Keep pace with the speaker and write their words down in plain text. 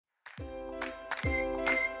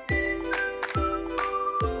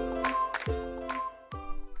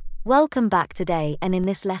Welcome back today, and in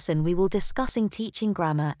this lesson we will discussing teaching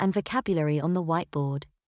grammar and vocabulary on the whiteboard.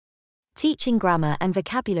 Teaching grammar and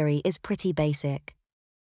vocabulary is pretty basic.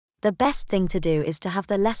 The best thing to do is to have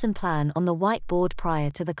the lesson plan on the whiteboard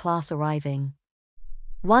prior to the class arriving.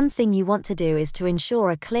 One thing you want to do is to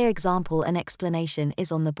ensure a clear example and explanation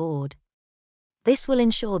is on the board. This will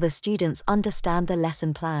ensure the students understand the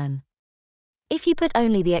lesson plan. If you put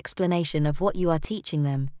only the explanation of what you are teaching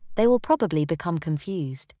them, they will probably become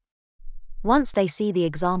confused. Once they see the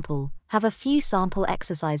example, have a few sample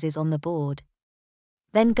exercises on the board.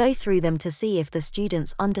 Then go through them to see if the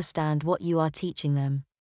students understand what you are teaching them.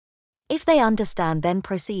 If they understand, then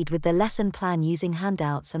proceed with the lesson plan using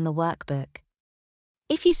handouts and the workbook.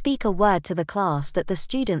 If you speak a word to the class that the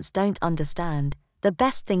students don't understand, the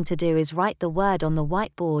best thing to do is write the word on the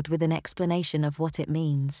whiteboard with an explanation of what it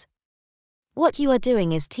means. What you are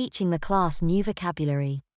doing is teaching the class new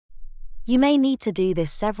vocabulary. You may need to do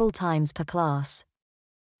this several times per class.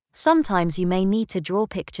 Sometimes you may need to draw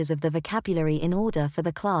pictures of the vocabulary in order for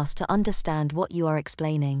the class to understand what you are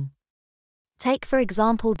explaining. Take for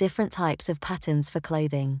example different types of patterns for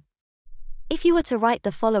clothing. If you were to write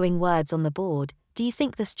the following words on the board, do you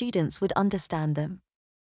think the students would understand them?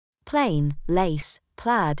 Plain, lace,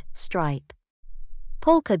 plaid, stripe.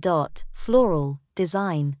 Polka dot, floral,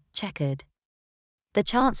 design, checkered. The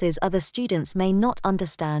chances are the students may not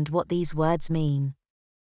understand what these words mean.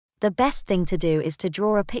 The best thing to do is to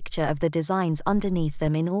draw a picture of the designs underneath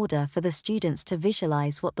them in order for the students to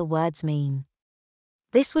visualize what the words mean.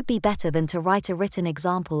 This would be better than to write a written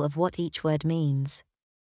example of what each word means.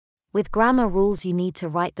 With grammar rules, you need to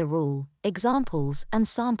write the rule, examples, and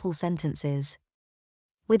sample sentences.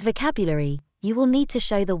 With vocabulary, you will need to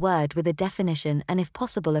show the word with a definition and if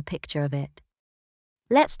possible a picture of it.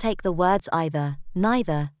 Let's take the words either,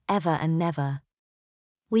 neither, ever and never.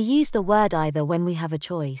 We use the word either when we have a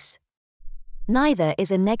choice. Neither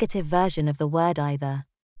is a negative version of the word either.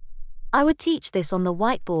 I would teach this on the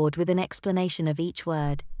whiteboard with an explanation of each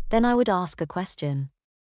word, then I would ask a question.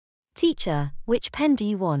 Teacher, which pen do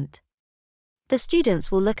you want? The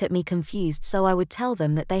students will look at me confused, so I would tell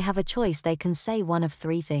them that they have a choice. They can say one of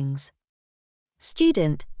three things.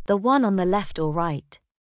 Student, the one on the left or right.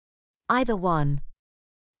 Either one.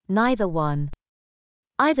 Neither one.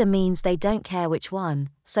 Either means they don't care which one,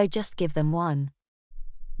 so just give them one.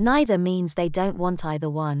 Neither means they don't want either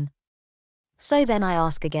one. So then I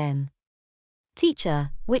ask again.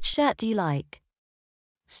 Teacher, which shirt do you like?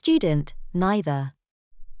 Student, neither.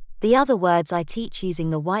 The other words I teach using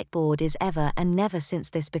the whiteboard is ever and never, since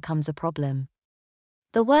this becomes a problem.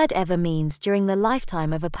 The word ever means during the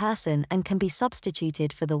lifetime of a person and can be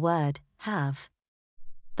substituted for the word have.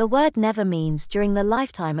 The word never means during the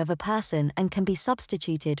lifetime of a person and can be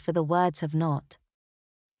substituted for the words have not.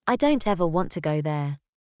 I don't ever want to go there.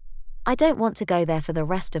 I don't want to go there for the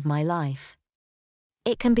rest of my life.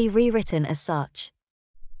 It can be rewritten as such.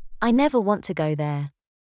 I never want to go there.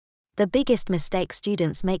 The biggest mistake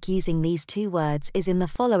students make using these two words is in the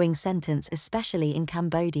following sentence, especially in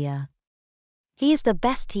Cambodia. He is the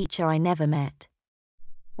best teacher I never met.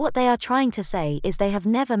 What they are trying to say is they have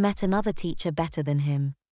never met another teacher better than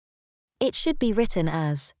him. It should be written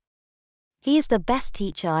as, he is the best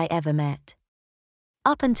teacher I ever met.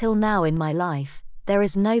 Up until now in my life, there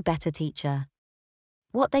is no better teacher.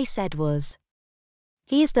 What they said was,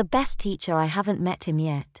 he is the best teacher, I haven't met him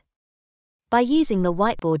yet. By using the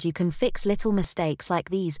whiteboard you can fix little mistakes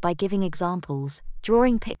like these by giving examples,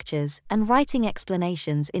 drawing pictures, and writing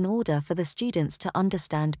explanations in order for the students to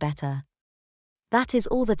understand better. That is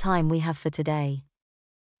all the time we have for today.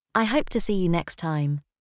 I hope to see you next time.